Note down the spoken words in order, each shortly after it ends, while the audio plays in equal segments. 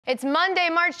It's Monday,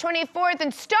 March 24th,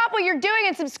 and stop what you're doing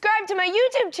and subscribe to my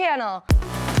YouTube channel.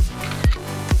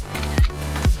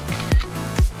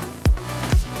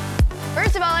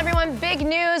 First of all, everyone, big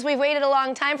news. We've waited a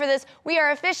long time for this. We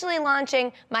are officially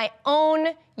launching my own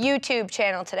YouTube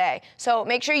channel today. So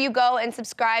make sure you go and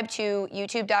subscribe to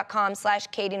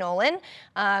youtube.com/Katie Nolan,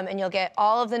 and you'll get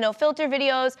all of the no filter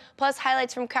videos, plus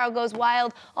highlights from Crowd Goes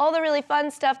Wild, all the really fun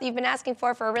stuff that you've been asking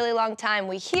for a really long time.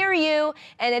 We hear you,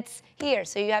 and it's here,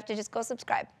 so you have to just go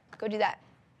subscribe. Go do that.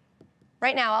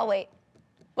 Right now, I'll wait.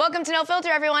 Welcome to No Filter,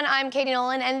 everyone. I'm Katie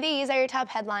Nolan, and these are your top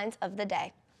headlines of the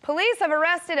day. Police have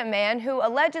arrested a man who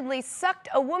allegedly sucked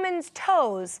a woman's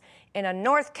toes in a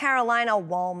North Carolina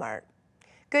Walmart.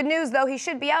 Good news, though, he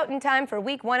should be out in time for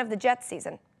week 1 of the Jets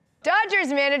season.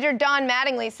 Dodgers manager Don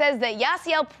Mattingly says that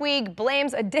Yasiel Puig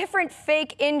blames a different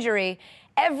fake injury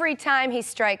every time he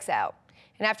strikes out.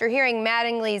 And after hearing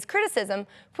Mattingly's criticism,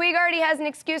 Puig already has an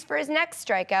excuse for his next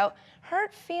strikeout: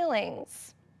 hurt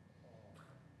feelings.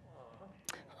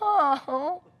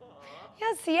 Oh.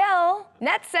 Yasiel.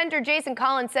 Nets center Jason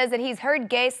Collins says that he's heard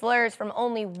gay slurs from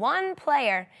only one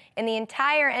player in the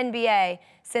entire NBA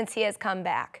since he has come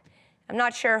back. I'm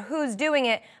not sure who's doing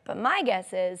it, but my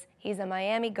guess is he's a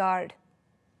Miami guard.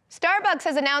 Starbucks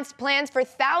has announced plans for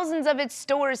thousands of its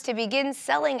stores to begin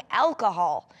selling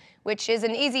alcohol, which is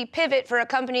an easy pivot for a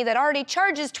company that already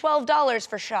charges $12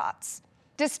 for shots.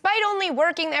 Despite only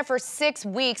working there for 6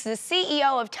 weeks, the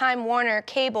CEO of Time Warner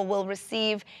Cable will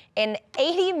receive an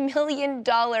 $80 million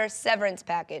severance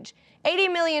package.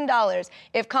 $80 million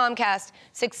if Comcast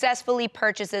successfully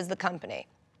purchases the company.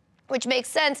 Which makes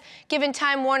sense given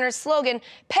Time Warner's slogan,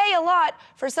 "Pay a lot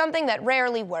for something that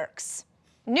rarely works."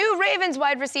 New Ravens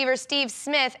wide receiver Steve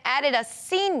Smith added a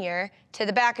senior to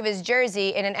the back of his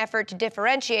jersey in an effort to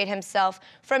differentiate himself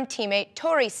from teammate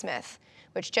Torrey Smith,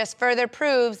 which just further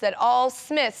proves that all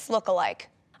Smiths look alike.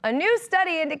 A new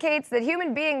study indicates that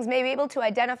human beings may be able to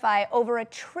identify over 1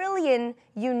 trillion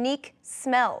unique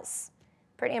smells.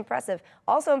 Pretty impressive.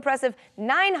 Also impressive,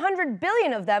 900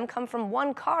 billion of them come from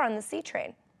one car on the C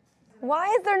train. Why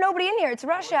is there nobody in here? It's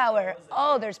rush hour.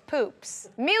 Oh, there's poops.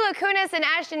 Mila Kunis and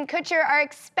Ashton Kutcher are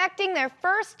expecting their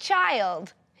first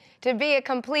child to be a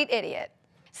complete idiot.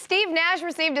 Steve Nash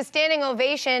received a standing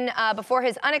ovation before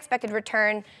his unexpected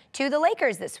return to the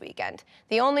Lakers this weekend.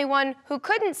 The only one who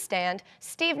couldn't stand,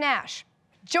 Steve Nash.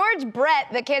 George Brett,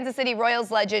 the Kansas City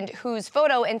Royals legend whose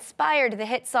photo inspired the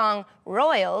hit song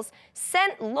Royals,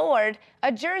 sent Lorde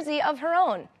a jersey of her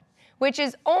own, which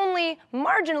is only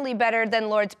marginally better than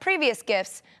Lorde's previous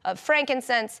gifts of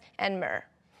frankincense and myrrh.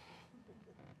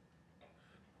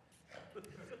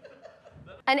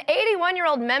 An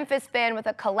 81-year-old Memphis fan with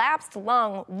a collapsed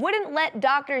lung wouldn't let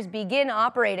doctors begin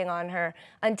operating on her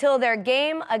until their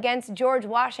game against George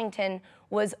Washington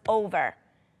was over.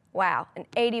 Wow, an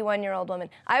 81-year-old woman.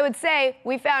 I would say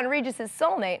we found Regis's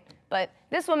soulmate, but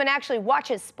this woman actually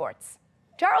watches sports.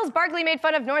 Charles Barkley made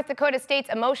fun of North Dakota State's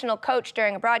emotional coach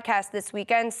during a broadcast this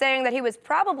weekend, saying that he was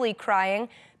probably crying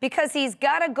because he's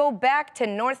gotta go back to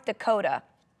North Dakota.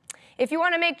 If you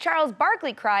want to make Charles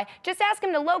Barkley cry, just ask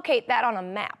him to locate that on a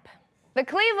map. The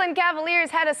Cleveland Cavaliers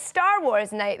had a Star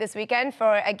Wars night this weekend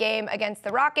for a game against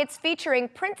the Rockets featuring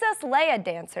Princess Leia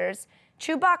dancers,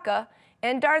 Chewbacca,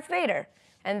 and Darth Vader.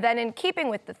 And then in keeping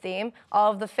with the theme,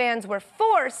 all of the fans were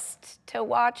forced to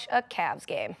watch a Cavs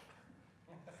game.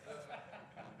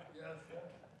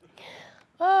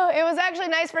 Oh, it was actually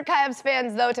nice for Cavs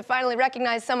fans, though, to finally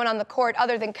recognize someone on the court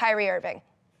other than Kyrie Irving.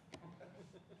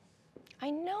 I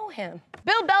know him.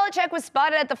 Bill Belichick was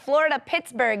spotted at the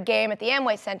Florida-Pittsburgh game at the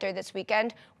Amway Center this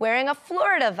weekend wearing a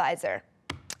Florida visor.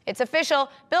 It's official,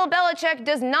 Bill Belichick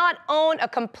does not own a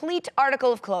complete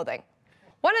article of clothing.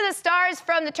 One of the stars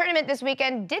from the tournament this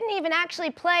weekend didn't even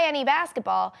actually play any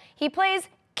basketball. He plays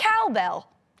cowbell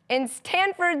in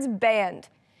Stanford's band.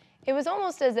 It was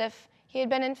almost as if he had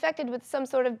been infected with some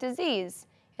sort of disease,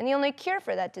 and the only cure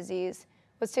for that disease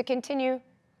was to continue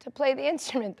to play the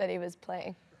instrument that he was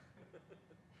playing.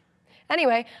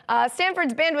 Anyway,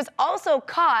 Stanford's band was also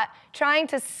caught trying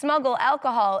to smuggle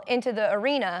alcohol into the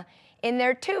arena in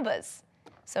their tubas.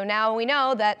 So now we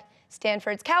know that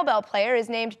Stanford's cowbell player is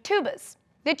named Tubas.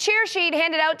 The cheer sheet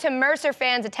handed out to Mercer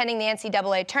fans attending the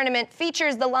NCAA tournament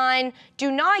features the line, "Do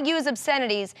not use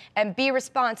obscenities and be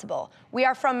responsible. We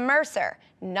are from Mercer,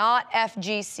 not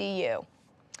FGCU."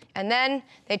 And then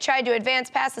they tried to advance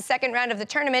past the second round of the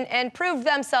tournament and proved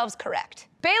themselves correct.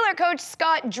 Baylor coach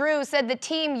Scott Drew said the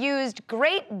team used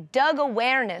great Doug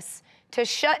awareness to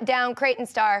shut down Creighton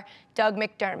star Doug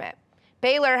McDermott.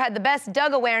 Baylor had the best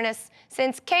Doug awareness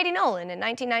since Katie Nolan in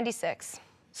 1996.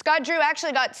 Scott Drew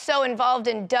actually got so involved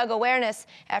in Doug awareness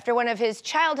after one of his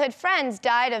childhood friends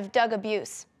died of Doug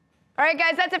abuse. All right,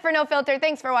 guys, that's it for No Filter.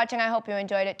 Thanks for watching. I hope you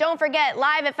enjoyed it. Don't forget,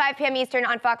 live at 5 p.m. Eastern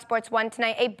on Fox Sports 1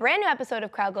 tonight, a brand new episode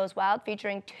of Crowd Goes Wild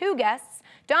featuring two guests,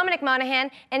 Dominic Monaghan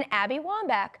and Abby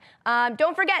Wambach.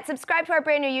 Don't forget, subscribe to our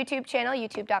brand new YouTube channel,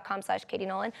 youtube.com/Katie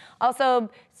Nolan. Also,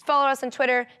 follow us on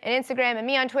Twitter and Instagram, and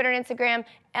me on Twitter and Instagram.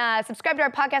 Subscribe to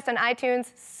our podcast on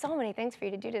iTunes. So many things for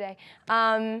you to do today.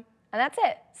 And that's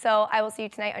it. So I will see you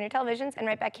tonight on your televisions and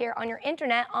right back here on your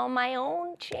internet on my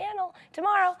own channel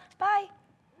tomorrow. Bye.